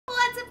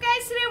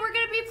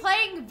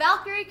playing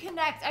Valkyrie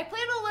Connect. I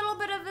played a little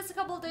bit of this a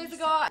couple of days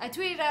ago. I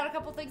tweeted out a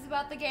couple things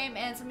about the game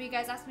and some of you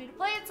guys asked me to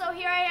play it, so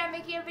here I am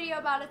making a video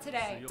about it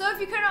today. So if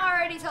you couldn't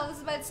already tell, this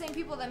is by the same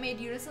people that made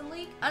Unison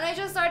League. And I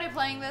just started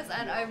playing this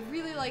and I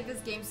really like this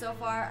game so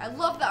far. I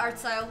love the art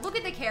style. Look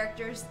at the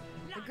characters.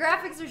 The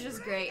graphics are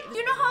just great.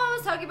 You know how I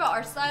was talking about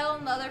art style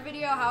in the other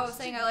video? How I was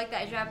saying I like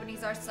that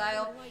Japanese art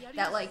style?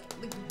 That like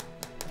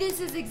this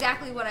is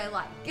exactly what I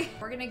like.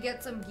 We're gonna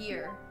get some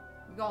gear.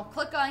 We're gonna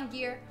click on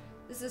gear.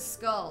 This is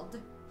Skuld.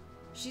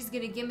 She's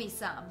gonna give me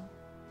some.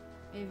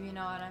 If you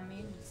know what I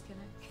mean, just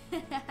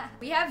kidding.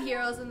 We have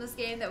heroes in this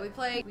game that we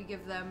play. We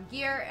give them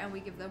gear and we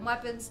give them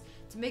weapons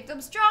to make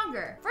them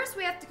stronger. First,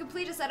 we have to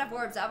complete a set of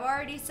orbs. I've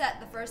already set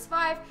the first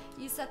 5.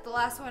 You set the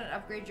last one and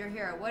upgrade your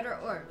hero. What are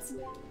orbs?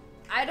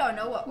 I don't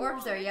know what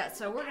orbs are yet,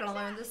 so we're gonna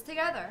learn this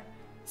together.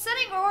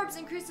 Setting orbs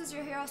increases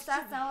your hero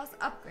stats. Now let's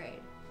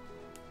upgrade.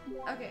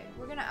 Okay,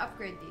 we're gonna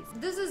upgrade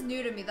these. This is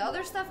new to me. The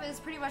other stuff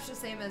is pretty much the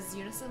same as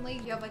Unison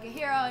League. You have like a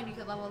hero and you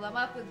can level them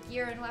up with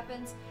gear and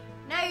weapons.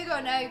 Now you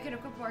can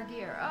equip more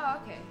gear. Oh,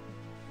 okay.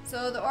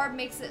 So the orb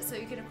makes it so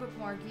you can equip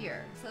more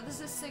gear. So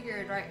this is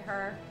Sigurd, right?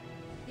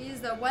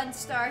 He's the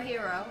 1-star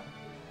hero.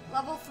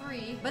 Level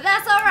 3. But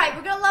that's alright,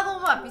 we're gonna level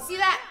him up. You see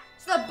that?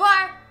 It's the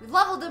bar, we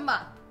leveled him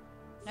up.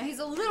 Now he's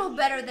a little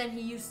better than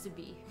he used to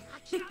be.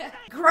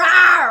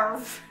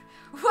 Grarf!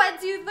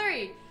 1, 2,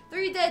 3.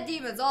 3 dead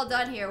demons, all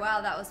done here.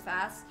 Wow, that was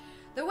fast.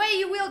 The way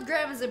you wield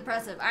Graham is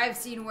impressive. I've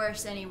seen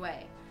worse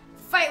anyway.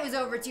 The fight was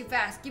over too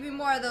fast. Give me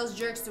more of those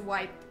jerks to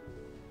wipe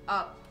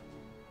up.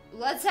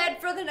 Let's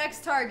head for the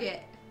next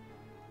target.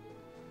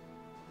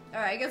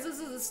 Alright, I guess this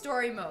is the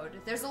story mode.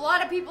 There's a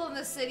lot of people in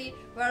this city,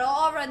 but it'll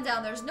all run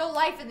down. There's no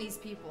life in these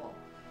people.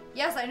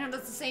 Yes, I know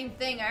that's the same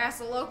thing. I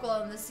asked a local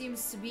and this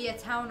seems to be a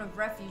town of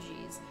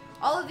refugees.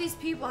 All of these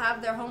people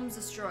have their homes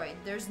destroyed.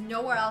 There's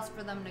nowhere else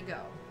for them to go.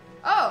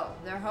 Oh,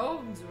 their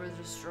homes were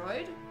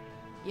destroyed?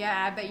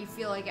 Yeah, I bet you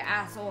feel like an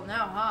asshole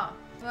now, huh?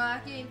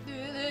 Walking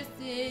through the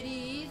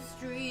city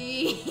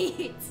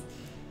streets.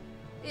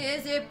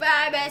 Is it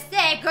by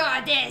mistake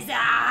or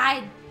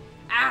design?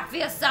 I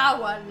feel so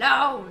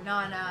alone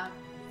on a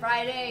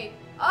Friday.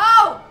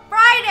 Oh,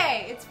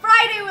 Friday! It's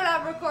Friday when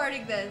I'm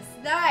recording this.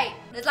 Night.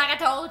 It's like I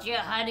told you,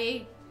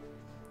 honey.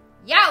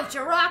 Yo,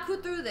 Chirac,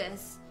 who threw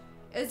this?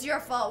 It's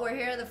your fault we're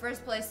here in the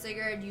first place,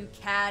 Sigurd, you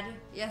cad.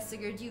 Yes,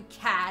 Sigurd, you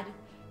cad.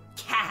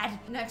 Cad.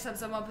 Next time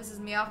someone pisses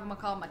me off, I'm gonna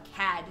call him a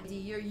cad.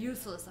 You're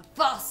useless, a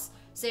false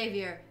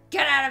savior.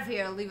 Get out of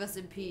here, leave us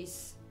in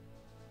peace.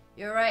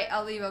 You're right,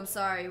 I'll leave, I'm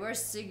sorry.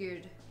 Where's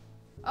Sigurd?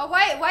 Oh,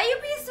 why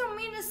you being so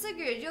mean to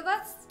Sigurd? Yo,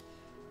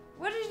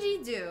 what did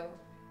he do?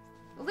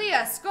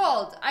 Leah,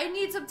 Skuld, I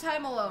need some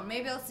time alone.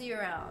 Maybe I'll see you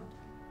around.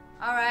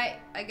 Alright,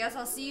 I guess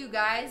I'll see you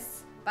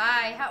guys.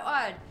 Bye. How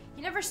odd.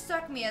 He never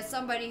struck me as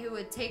somebody who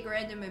would take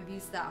random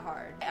abuse that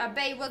hard. I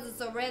bet he wasn't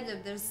so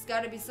random. There's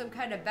gotta be some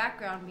kind of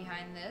background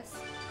behind this.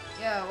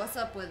 Yo, what's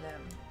up with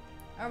him?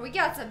 Alright, we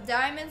got some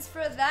diamonds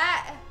for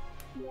that.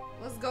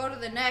 Let's go to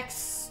the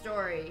next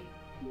story.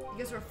 I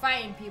guess we're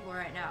fighting people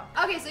right now.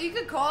 Okay, so you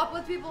can co-op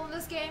with people in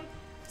this game.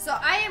 So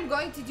I am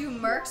going to do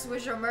mercs,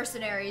 which are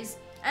mercenaries.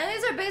 And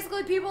these are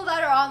basically people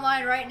that are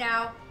online right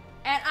now.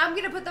 And I'm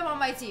gonna put them on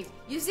my team.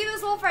 You see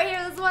this wolf right here?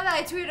 This is the one that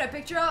I tweeted a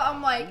picture of.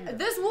 I'm like,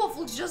 this wolf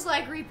looks just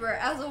like Reaper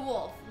as a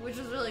wolf. Which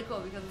is really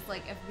cool because it's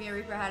like if me and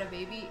Reaper had a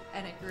baby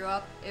and it grew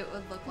up, it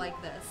would look like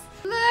this.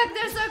 Look,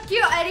 they're so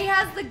cute. And he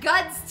has the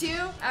guns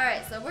too.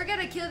 Alright, so we're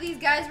gonna kill these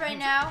guys right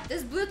now.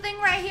 This blue thing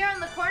right here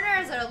in the corner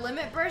is a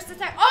limit burst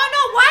attack. Oh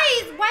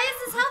no, why is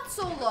his health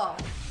so low?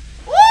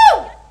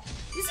 Woo!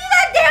 You see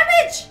that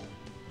damage?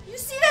 You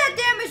see that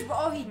damage?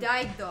 Oh, he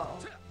died though.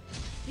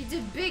 He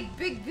did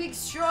big,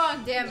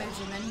 strong damage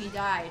and then he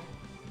died.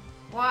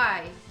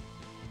 Why?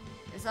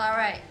 It's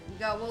alright. We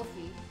got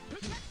Wolfie.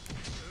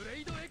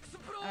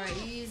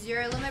 Alright, you use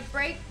your limit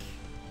break.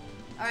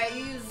 Alright,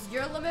 you use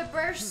your limit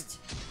burst.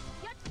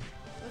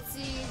 Let's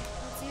see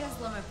his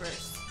limit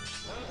burst.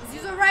 Let's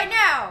use it right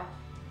now.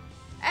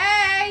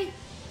 Hey!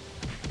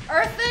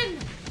 Earthen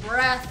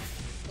breath.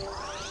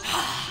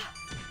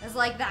 It's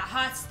like that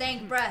hot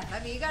stank breath.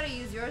 I mean, you gotta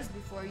use yours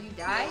before you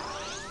die.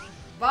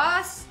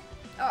 Boss.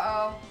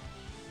 Uh-oh.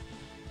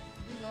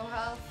 Low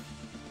health.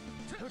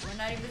 We're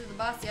not even to the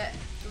boss yet.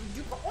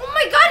 Oh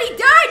my god, he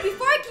died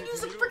before I can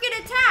use a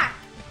freaking attack!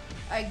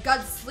 Alright,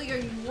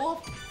 Gunslinger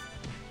Wolf.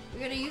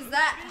 We're gonna use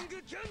that.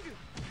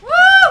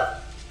 Woo!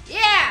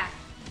 Yeah!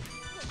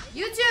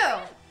 You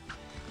too!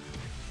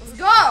 Let's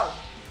go!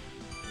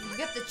 You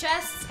get the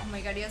chest. Oh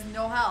my god, he has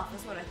no health.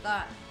 That's what I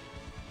thought.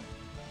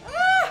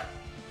 Ah!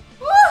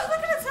 Woo!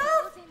 Look at his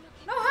health!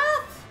 No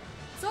health!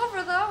 It's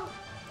over though.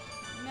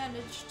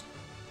 Managed.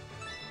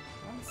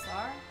 1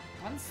 star?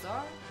 1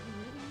 star?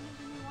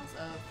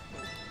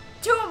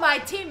 Two of my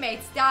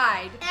teammates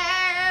died.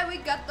 And we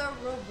got the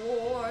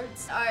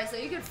rewards. Alright, so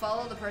you can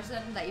follow the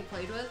person that you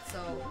played with.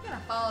 So we're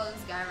gonna follow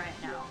this guy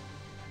right now.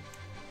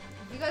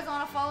 If you guys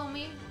wanna follow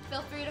me,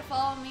 feel free to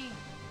follow me.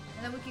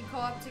 And then we can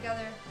co-op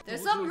together.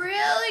 There's some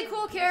really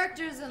cool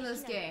characters in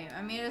this game.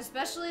 I mean,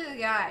 especially the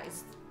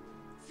guys.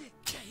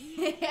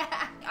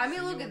 Yeah. I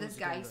mean, look at this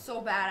guy. He's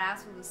so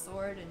badass with his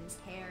sword and his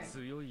hair.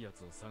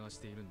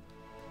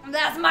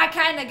 That's my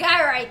kind of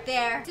guy right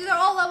there. See, they're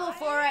all level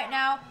 4 right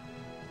now.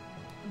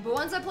 But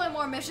once I play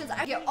more missions,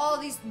 I get all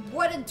these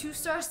 1 and 2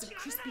 stars to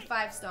crispy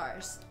 5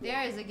 stars.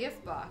 There is a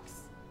gift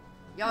box.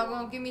 Y'all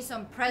gonna give me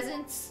some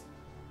presents?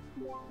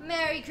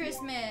 Merry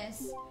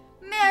Christmas!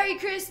 Merry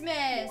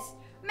Christmas!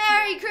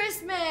 Merry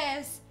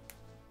Christmas!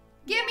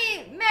 Give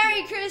me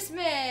Merry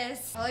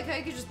Christmas! I like how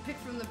you can just pick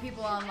from the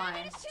people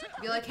online.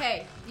 Be like,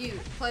 hey, you,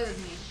 play with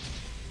me.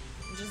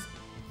 And just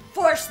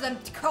force them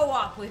to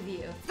co-op with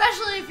you.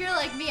 Especially if you're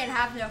like me and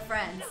have no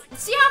friends.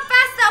 See how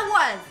fast that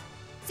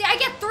was? See, I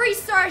get 3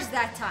 stars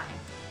that time.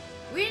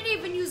 We didn't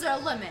even use our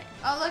limit.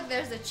 Oh, look,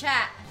 there's a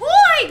chat.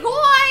 Hi,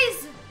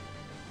 guys!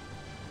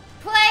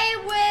 Play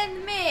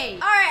with me. All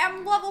right,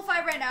 I'm level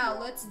 5 right now.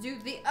 Let's do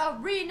the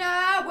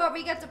arena where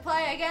we get to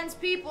play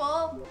against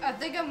people. I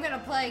think I'm gonna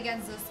play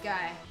against this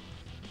guy.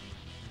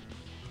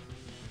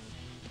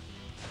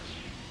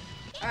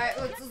 All right,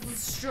 let's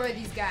destroy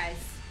these guys.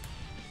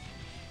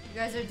 You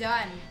guys are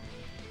done.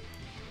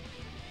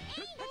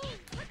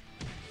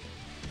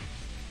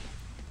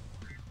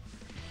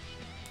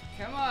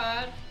 Come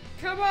on.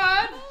 Come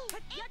on.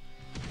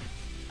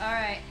 All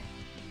right.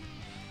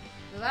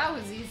 Well, that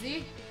was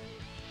easy.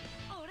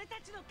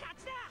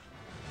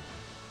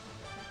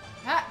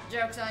 Ha!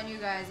 Joke's on you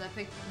guys. I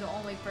picked the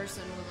only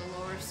person with a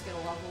lower skill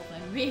level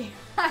than me.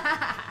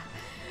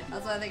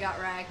 That's why they got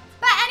ranked.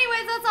 But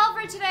anyways, that's all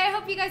for today. I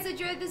hope you guys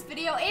enjoyed this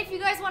video. If you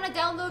guys want to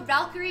download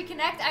Valkyrie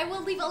Connect, I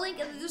will leave a link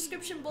in the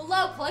description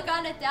below. Click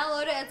on it,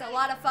 download it. It's a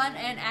lot of fun,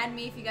 and add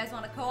me if you guys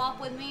want to co-op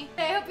with me.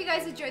 I hope you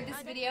guys enjoyed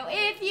this video.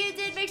 If you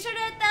did, make sure to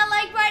hit that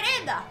like button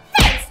in the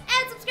face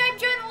and subscribe,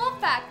 join the wolf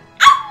pack.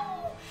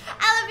 Ow!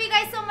 I love you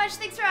guys so much.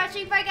 Thanks for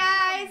watching. Bye,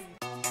 guys.